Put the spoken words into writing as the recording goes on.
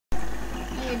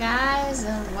Hey guys,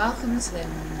 and welcome to the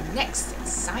next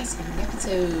exciting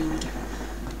episode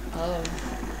of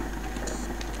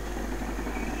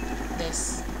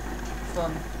this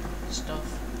fun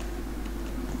stuff.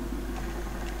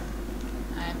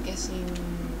 I'm guessing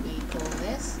we call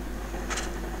this.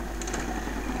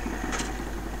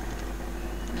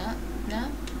 No?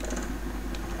 No?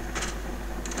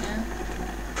 No?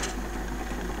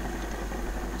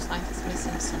 Looks like it's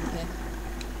missing something.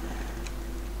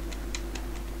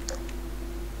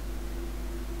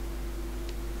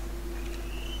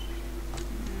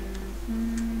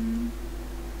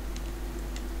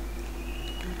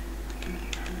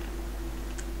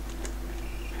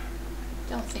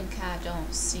 Don't think I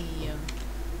don't see you.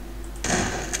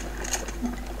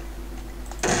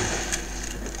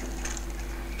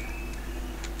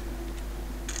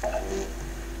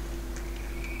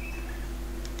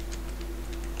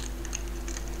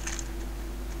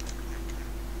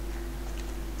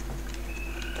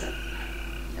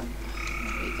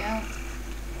 There we go.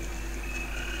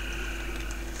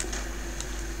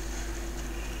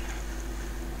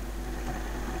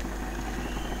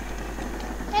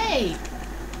 Hey!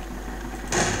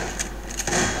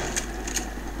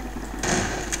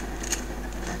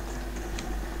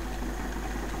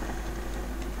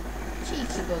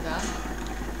 Cheeky bugger.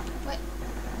 What?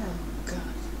 Oh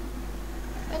god.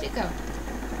 Where'd it go?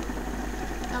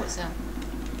 Oh, it's down.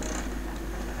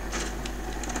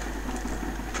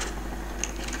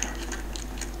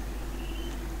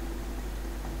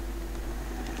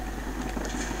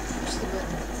 Push the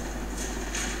button.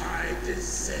 I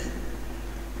descend.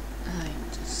 I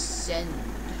descend.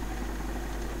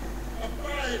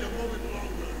 Abide a moment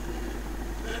longer,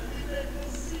 that we may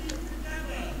proceed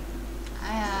together.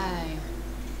 Aye, aye.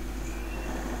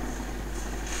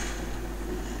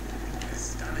 Has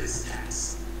done his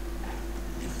task.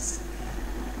 Magnificently.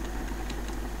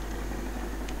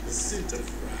 The scent of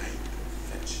rhyme,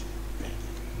 perfection,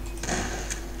 begging.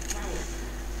 Powerful,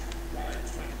 while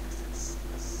attractive.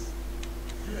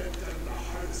 You have done the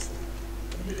hardest one,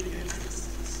 the many entrances.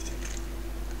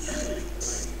 Truly,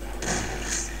 like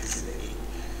thousands as any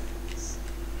hands.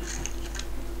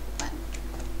 What?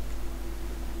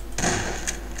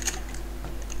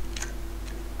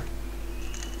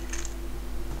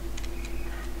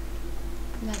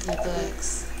 Bloody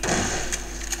books.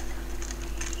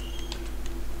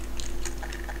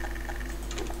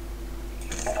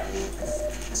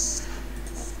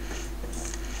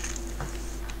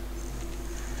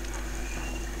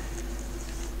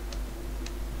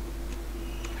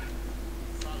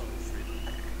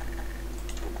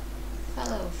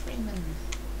 Fellow Freeman.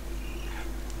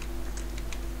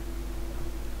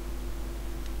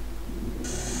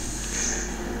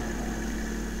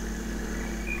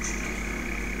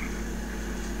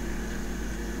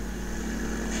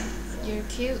 You're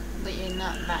cute, but you're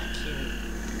not that cute.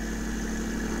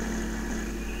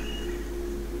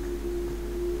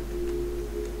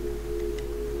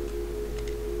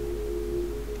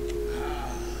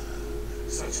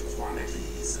 Such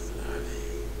quantities of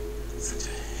learning, such a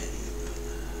heady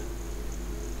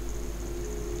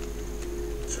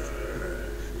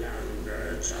younger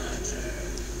charger,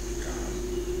 come.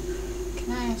 Can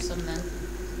I have some then?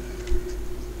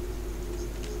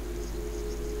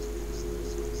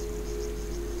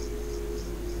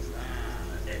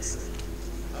 Excellent.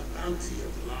 A bounty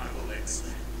of larval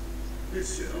extract. This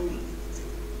should only do.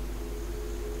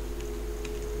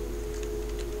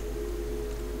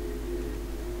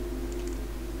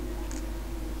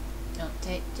 Don't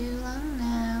take too long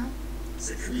now.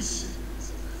 Secretions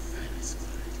of the finest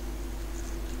quality.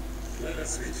 Let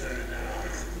us return now to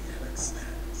the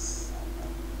expanse.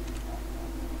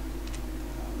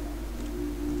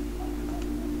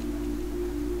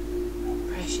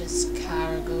 Precious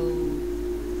cargo.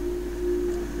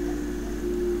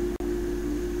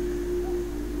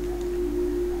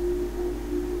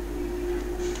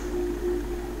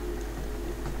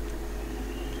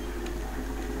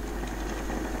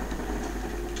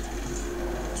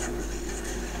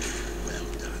 Well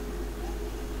done.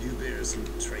 You bear some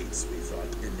traits we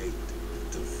thought innate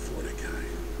to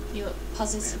Fortikain. You're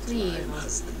positively Maritime evil.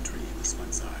 husbandry was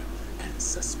once our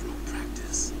ancestral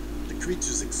practice. The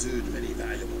creatures exude many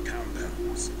valuable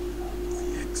compounds.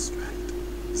 The extract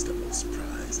is the most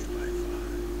prized by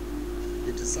far.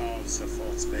 It dissolves her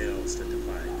false veils to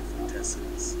divine the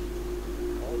quintessence.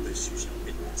 All this you shall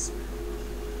witness.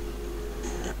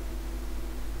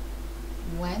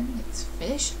 When it's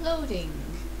finished loading.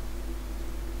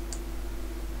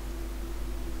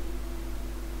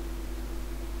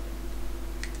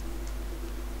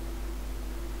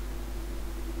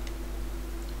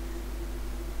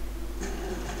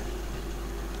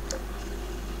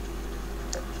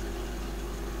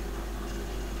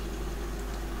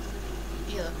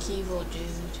 keyboard dude.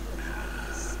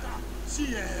 Stop.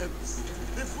 She ebbs.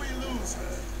 If we lose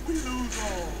her, we lose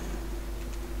all.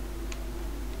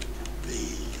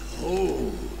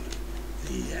 Behold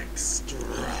the extra,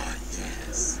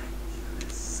 yes.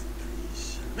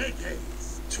 Make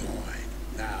haste. Join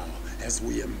now as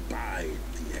we imbibe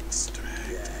the extract.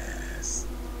 Yes.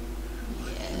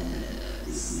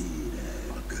 Yes.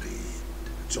 Agreed.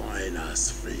 Join us,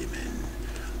 Freeman.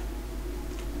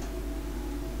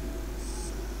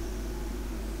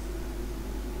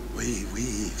 We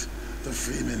weave the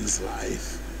Freeman's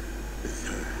life with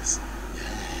hers.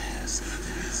 Yes,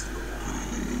 there is no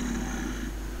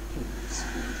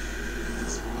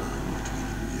There's one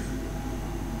between you.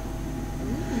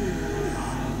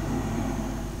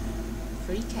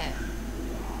 Free cat.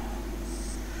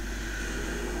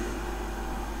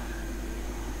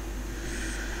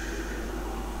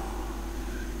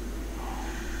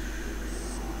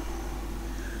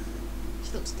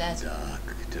 She looks dead.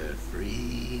 Dr.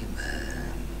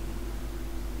 Freeman.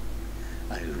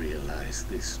 I realize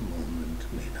this moment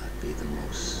may not be the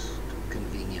most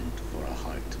convenient for a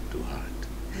heart-to-heart.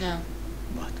 No.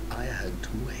 But I had to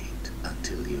wait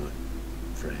until your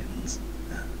friends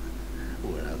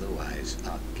were otherwise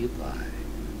occupied.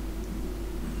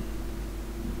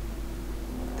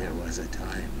 There was a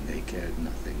time they cared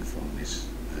nothing for Miss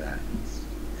Vance,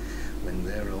 when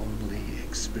their only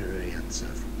experience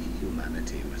of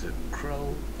humanity was a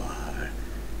crowbar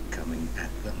coming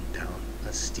at them down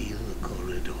a steel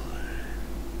corridor.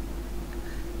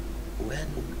 When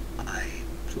I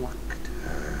plucked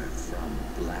her from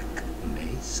Black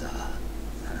Mesa,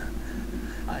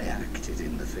 I acted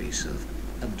in the face of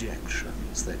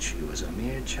objections that she was a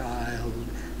mere child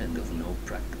and of no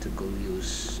practical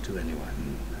use to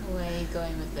anyone. Where are you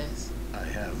going with this? I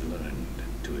have learned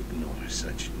to ignore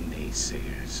such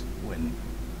naysayers when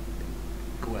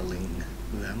quelling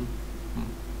them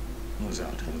was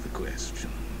out of the question.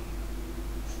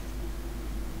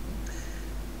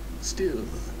 Still,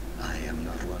 I am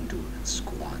not one to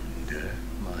squander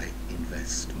my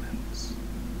investments,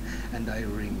 and I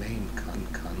remain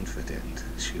confident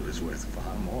she was worth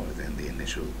far more than the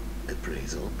initial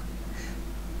appraisal.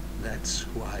 That's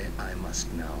why I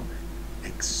must now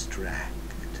extract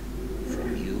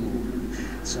from you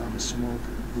some small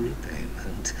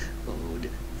repayment owed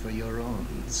for your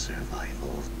own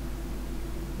survival.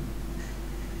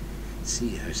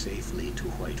 See her safely to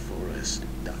White Forest,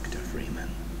 Dr. Freeman.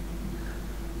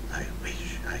 I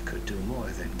wish I could do more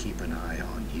than keep an eye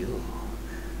on you,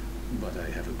 but I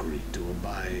have agreed to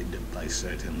abide by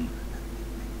certain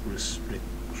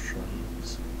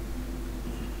restrictions.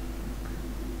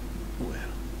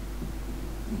 Well,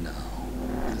 now,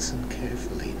 listen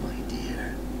carefully, my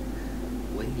dear.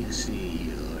 When you see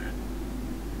your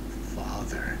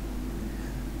father,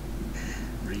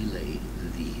 relay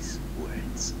these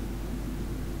words.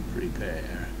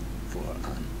 Prepare for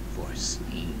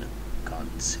unforeseen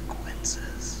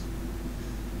consequences.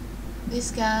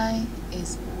 This guy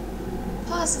is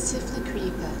positively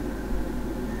creepy.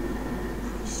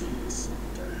 She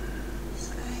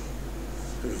stirs.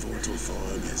 Her mortal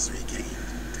form has regained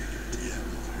integrity,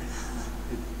 however.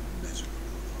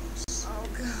 Immeasurable loss. Oh,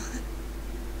 God.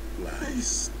 Lie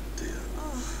still.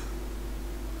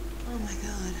 Oh my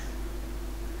God.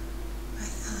 I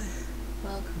thought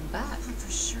Welcome back.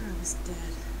 for sure I was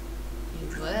dead. You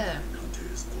were.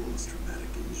 Hunter's post-traumatic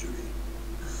injury.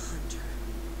 A hunter.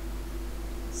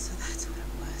 So that's what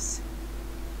it was.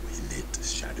 We knit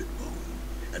shattered bone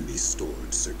and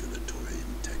restored circulatory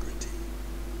integrity.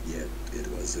 Yet it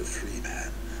was a free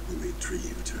man who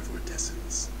retrieved her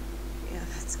vortessence. Yeah,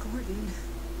 that's Gordon.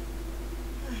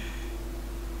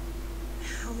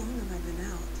 How long have I been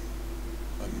out?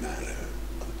 A matter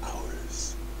of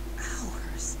hours.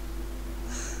 Hours.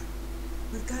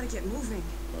 We've got to get moving.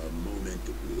 A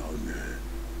moment longer.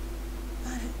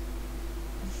 But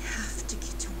we have to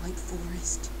get to White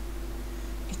Forest.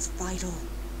 It's vital.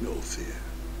 No fear.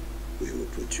 We will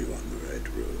put you on the right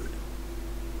road.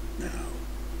 Now,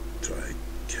 try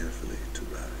carefully to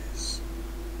rise.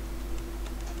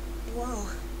 Whoa.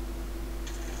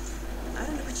 I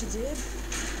don't know what you did,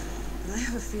 but I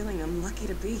have a feeling I'm lucky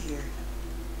to be here.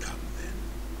 Come then.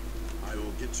 I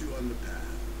will get you on the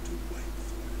path to White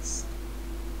Forest.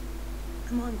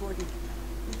 Come on, Gordon.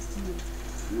 Next to me.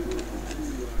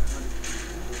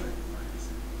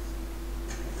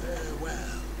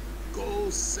 Farewell. Go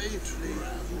safely.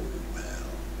 Travel well.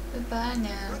 Goodbye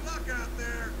now. Good luck out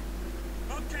there.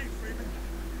 Okay, Freeman.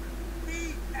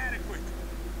 Be adequate.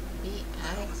 Be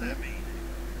What does that adequate. mean?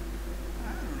 I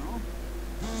don't know.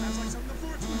 Sounds like something the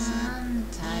Forge would say.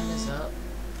 And time is up.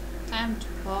 Time to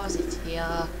pause it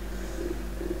here.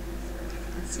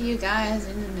 See you guys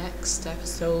in the next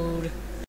episode.